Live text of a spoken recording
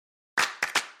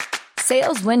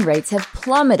sales win rates have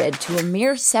plummeted to a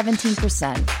mere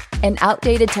 17%, and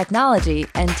outdated technology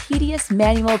and tedious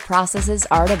manual processes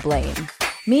are to blame.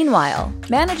 Meanwhile,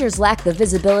 managers lack the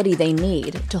visibility they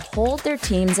need to hold their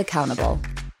teams accountable.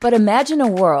 But imagine a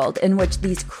world in which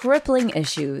these crippling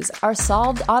issues are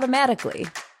solved automatically.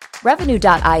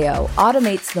 Revenue.io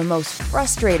automates the most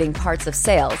frustrating parts of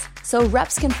sales so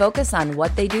reps can focus on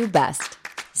what they do best: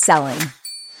 selling.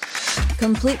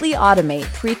 Completely automate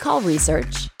pre-call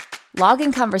research,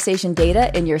 logging conversation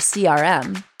data in your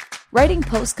CRM, writing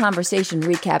post-conversation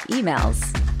recap emails,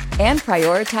 and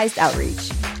prioritized outreach.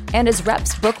 And as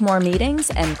reps book more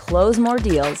meetings and close more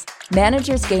deals,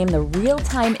 managers gain the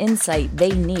real-time insight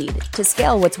they need to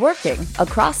scale what's working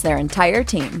across their entire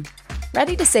team.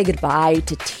 Ready to say goodbye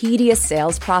to tedious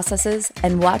sales processes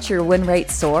and watch your win rate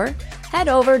soar? Head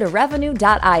over to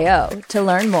Revenue.io to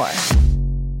learn more.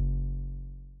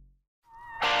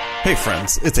 Hey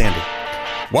friends, it's Andy.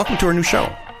 Welcome to our new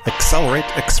show, Accelerate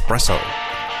Espresso.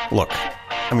 Look,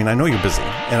 I know you're busy,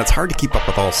 and it's hard to keep up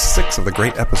with all 6 of the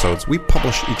great episodes we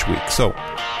publish each week. So,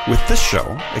 with this show,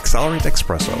 Accelerate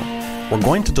Espresso, we're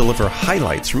going to deliver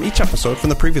highlights from each episode from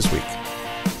the previous week.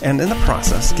 And in the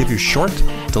process, give you short,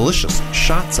 delicious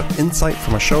shots of insight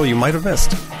from a show you might have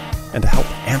missed, and to help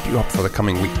amp you up for the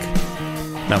coming week.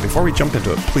 Now, before we jump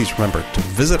into it, please remember to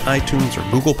visit iTunes or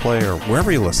Google Play or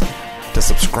wherever you listen to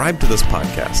subscribe to this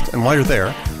podcast. And while you're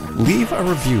there, leave a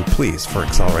review, please, for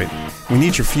Accelerate. We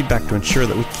need your feedback to ensure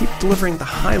that we keep delivering the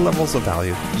high levels of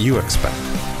value you expect.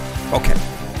 Okay,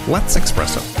 let's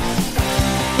Espresso.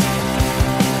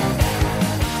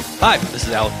 Hi, this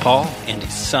is Alec Paul,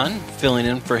 Andy's son, filling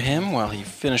in for him while he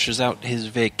finishes out his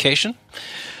vacation.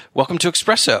 Welcome to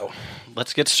Espresso.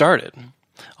 Let's get started.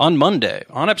 On Monday,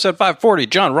 on episode 540,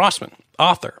 John Rossman,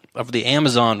 author of The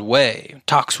Amazon Way,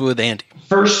 talks with Andy.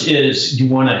 First is you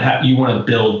want to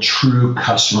build true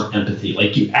customer empathy.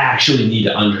 Like, you actually need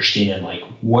to understand, like,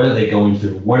 what are they going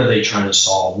through? What are they trying to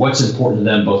solve? What's important to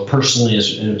them, both personally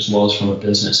as well as from a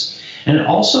business? And it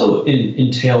also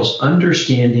entails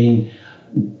understanding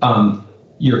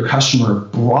your customer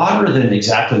broader than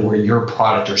exactly where your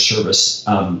product or service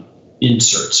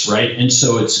inserts, right? And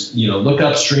so it's, look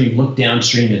upstream, look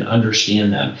downstream, and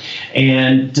understand them.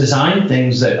 And design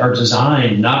things that are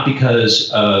designed not because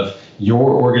of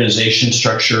your organization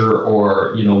structure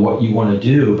or, what you want to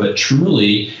do, but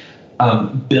truly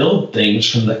build things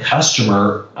from the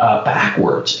customer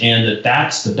backwards. And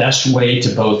that's the best way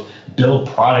to both build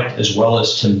product as well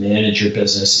as to manage your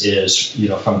business is,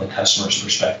 from the customer's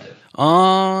perspective.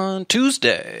 On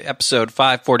Tuesday, episode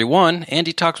 541,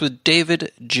 Andy talks with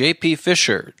David J.P.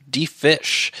 Fisher,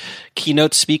 D-Fish,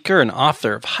 keynote speaker and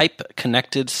author of Hype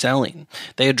Connected Selling.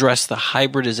 They address the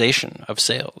hybridization of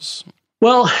sales.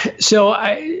 Well, so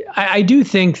I do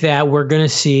think that we're going to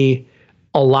see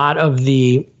a lot of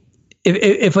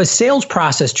if a sales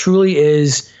process truly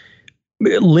is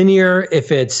linear,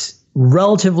 if it's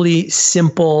relatively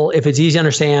simple, if it's easy to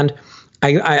understand,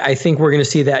 I think we're going to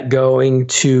see that going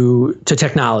to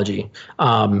technology.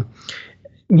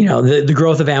 The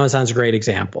growth of Amazon is a great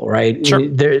example, right?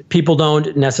 Sure. People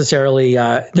don't necessarily,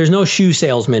 there's no shoe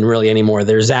salesman really anymore.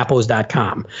 There's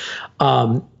Zappos.com.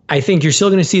 I think you're still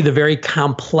going to see the very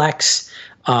complex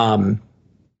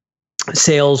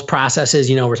sales processes.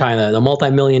 We're talking the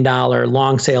multi-million-dollar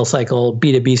long sales cycle,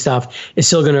 B2B stuff is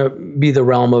still going to be the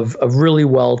realm of really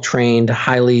well-trained,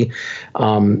 highly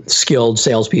skilled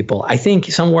salespeople. I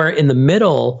think somewhere in the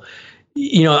middle,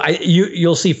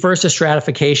 you'll see first a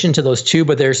stratification to those two,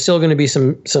 but there's still going to be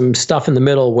some stuff in the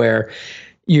middle where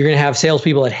you're going to have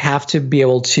salespeople that have to be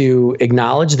able to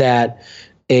acknowledge that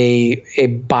a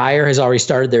buyer has already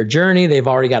started their journey. They've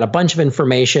already got a bunch of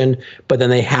information, but then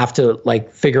they have to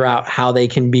figure out how they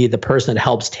can be the person that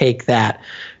helps take that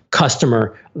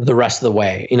customer the rest of the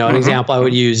way. An example I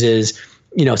would use is,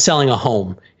 selling a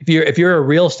home. If you're a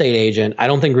real estate agent, I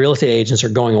don't think real estate agents are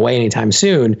going away anytime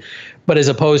soon. But as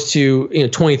opposed to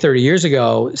 20, 30 years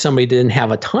ago, somebody didn't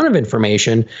have a ton of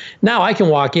information. Now I can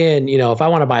walk in, if I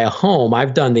want to buy a home,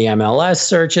 I've done the MLS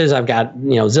searches, I've got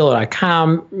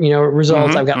Zillow.com,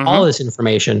 results, I've got all this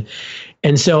information.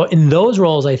 And so in those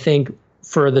roles, I think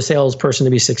for the salesperson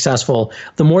to be successful,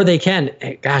 the more they can,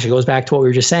 it goes back to what we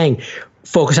were just saying,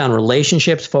 focus on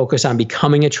relationships, focus on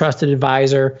becoming a trusted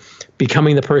advisor,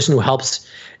 becoming the person who helps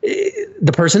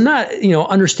the person not,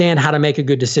 understand how to make a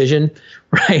good decision,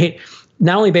 right?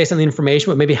 Not only based on the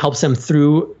information, but maybe helps them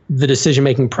through the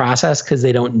decision-making process because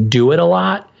they don't do it a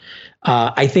lot.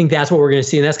 I think that's what we're going to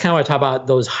see. And that's kind of what I talk about,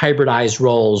 those hybridized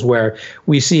roles where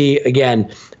we see,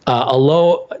 again,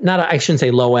 I shouldn't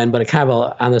say low end, but a kind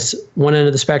of on this one end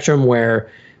of the spectrum where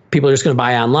people are just going to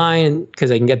buy online because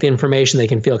they can get the information. They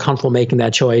can feel comfortable making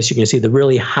that choice. You can see the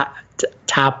really hot,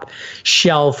 top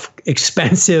shelf,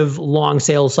 expensive, long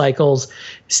sales cycles.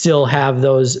 Still have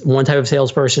those one type of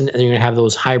salesperson, and you're going to have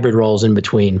those hybrid roles in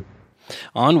between.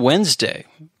 On Wednesday,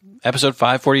 episode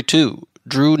 542,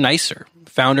 Drew Neisser,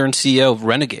 founder and CEO of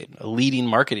Renegade, a leading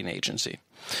marketing agency.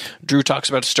 Drew talks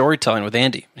about storytelling with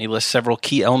Andy. He lists several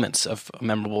key elements of a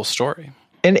memorable story.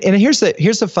 And here's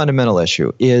the fundamental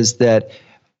issue is that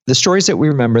the stories that we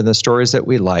remember, the stories that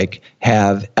we like,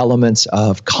 have elements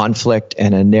of conflict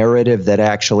and a narrative that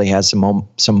actually has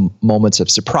some moments of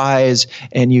surprise,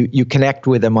 and you connect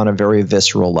with them on a very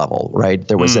visceral level, right?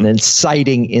 There was an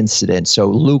inciting incident. So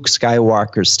Luke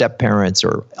Skywalker's step-parents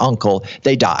or uncle,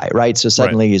 they die, right? So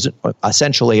suddenly he's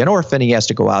essentially an orphan. He has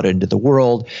to go out into the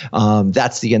world.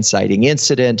 That's the inciting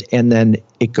incident, and then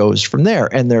it goes from there,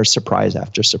 and there's surprise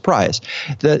after surprise.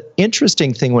 The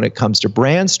interesting thing when it comes to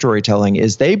brand storytelling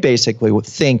is they basically would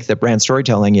think that brand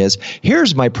storytelling is,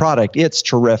 here's my product, it's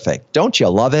terrific. Don't you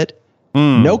love it?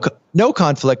 No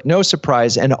conflict, no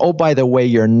surprise, and oh, by the way,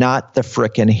 you're not the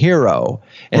frickin' hero.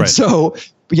 And so,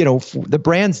 the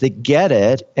brands that get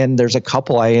it, and there's a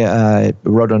couple, I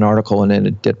wrote an article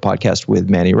and did a podcast with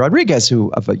Manny Rodriguez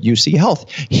of UC Health.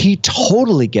 He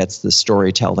totally gets the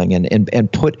storytelling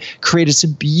and created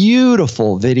some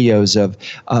beautiful videos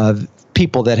of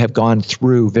people that have gone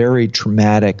through very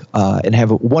traumatic and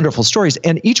have wonderful stories.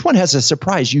 And each one has a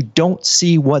surprise. You don't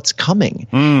see what's coming.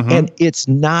 Mm-hmm. And it's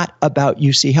not about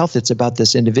UC Health. It's about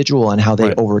this individual and how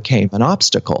they overcame an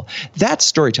obstacle. That's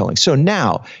storytelling. So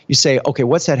now you say, okay,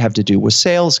 what's that have to do with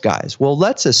sales guys? Well,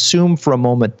 let's assume for a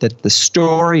moment that the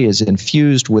story is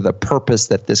infused with a purpose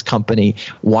that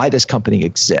why this company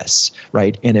exists,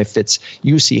 right? And if it's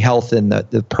UC Health and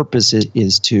the purpose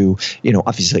is to,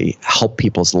 obviously help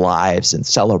people's lives and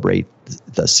celebrate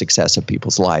the success of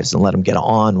people's lives and let them get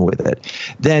on with it,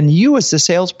 then you as the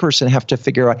salesperson have to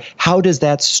figure out, how does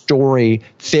that story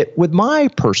fit with my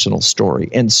personal story?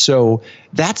 And so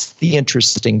that's the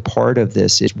interesting part of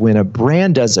this, is when a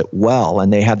brand does it well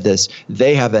and they have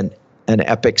an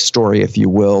epic story, if you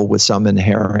will, with some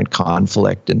inherent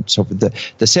conflict. And so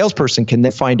the salesperson can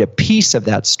then find a piece of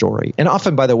that story. And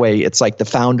often, by the way, it's like the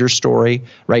founder story,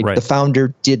 right? The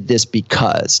founder did this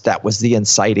because that was the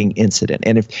inciting incident.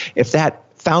 And if that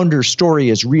founder story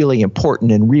is really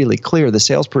important and really clear, the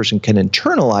salesperson can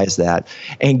internalize that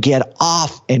and get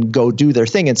off and go do their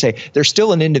thing and say, they're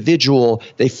still an individual.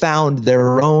 They found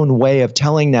their own way of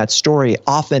telling that story,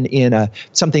 often in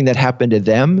something that happened to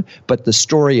them, but the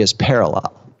story is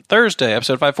parallel. Thursday,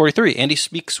 episode 543, Andy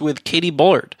speaks with Katie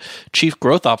Bullard, Chief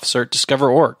Growth Officer at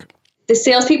Discover.org. The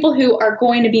salespeople who are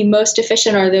going to be most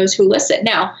efficient are those who listen.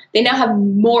 Now, they now have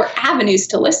more avenues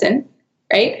to listen,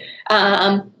 right?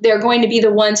 They're going to be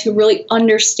the ones who really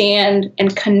understand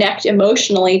and connect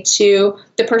emotionally to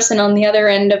the person on the other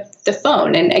end of the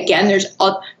phone. And again,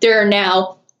 there are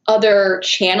now other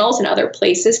channels and other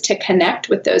places to connect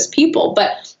with those people,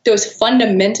 but those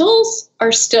fundamentals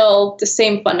are still the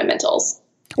same fundamentals.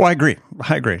 Well, I agree.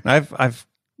 I've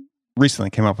recently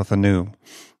came up with a new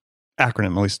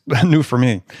acronym, at least new for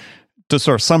me, to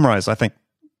sort of summarize. I think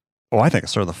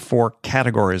it's sort of the 4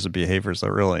 categories of behaviors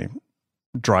that really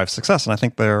drive success. And I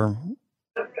think they're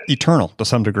eternal to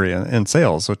some degree in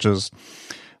sales, which is,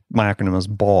 my acronym is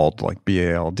BALD, like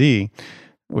BALD,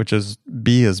 which is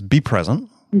B is be present,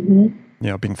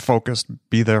 being focused,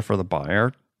 be there for the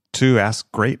buyer. 2,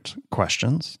 ask great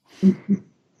questions.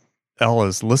 L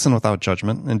is listen without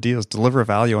judgment. And D is deliver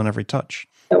value on every touch.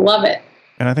 I love it.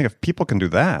 And I think if people can do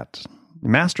that,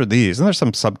 master these, and there's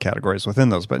some subcategories within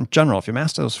those, but in general, if you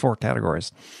master those 4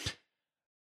 categories,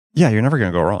 you're never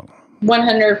going to go wrong.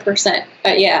 100%.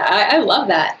 I love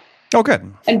that. Oh,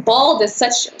 good. And bald is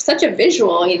such a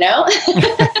visual,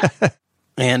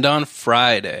 And on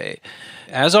Friday,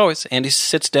 as always, Andy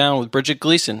sits down with Bridget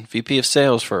Gleason, VP of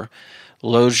Sales for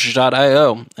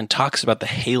Loge.io, and talks about the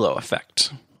halo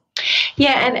effect.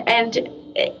 Yeah, and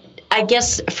I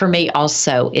guess for me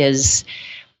also is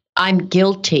I'm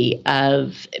guilty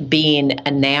of being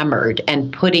enamored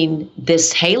and putting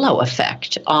this halo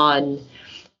effect on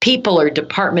people or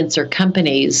departments or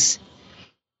companies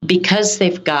because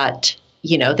they've got,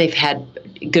 they've had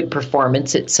good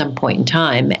performance at some point in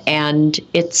time. And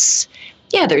it's,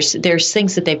 there's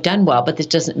things that they've done well, but this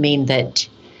doesn't mean that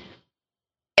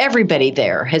everybody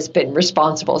there has been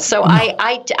responsible. So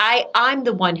I'm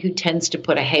the one who tends to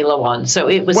put a halo on. So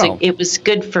it was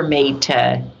good for me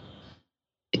to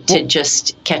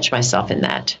just catch myself in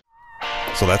that.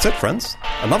 So that's it, friends.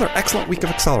 Another excellent week of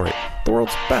Accelerate, the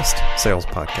world's best sales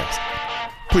podcast.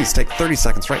 Please take 30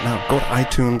 seconds right now. Go to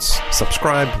iTunes,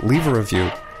 subscribe, leave a review.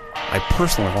 I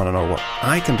personally want to know what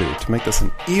I can do to make this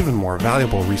an even more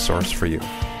valuable resource for you.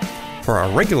 For our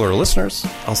regular listeners,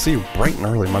 I'll see you bright and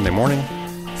early Monday morning.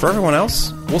 For everyone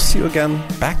else, we'll see you again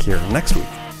back here next week.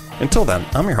 Until then,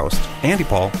 I'm your host, Andy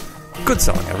Paul. Good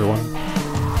selling, everyone.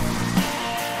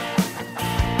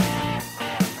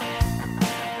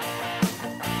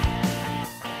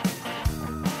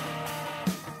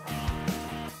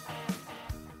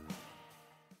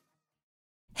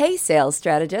 Hey, sales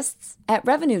strategists. At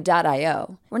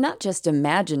Revenue.io, we're not just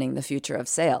imagining the future of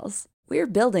sales, we're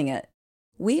building it.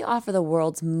 We offer the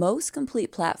world's most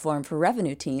complete platform for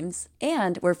revenue teams,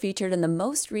 and we're featured in the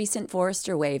most recent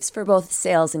Forrester Waves for both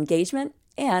sales engagement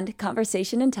and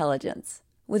conversation intelligence.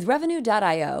 With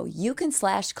Revenue.io, you can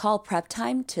slash call prep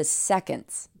time to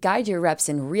seconds, guide your reps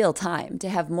in real time to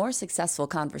have more successful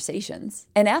conversations.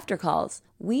 And after calls,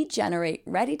 we generate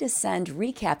ready-to-send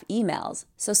recap emails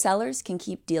so sellers can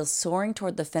keep deals soaring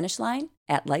toward the finish line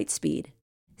at light speed.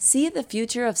 See the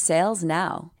future of sales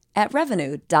now at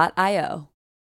Revenue.io.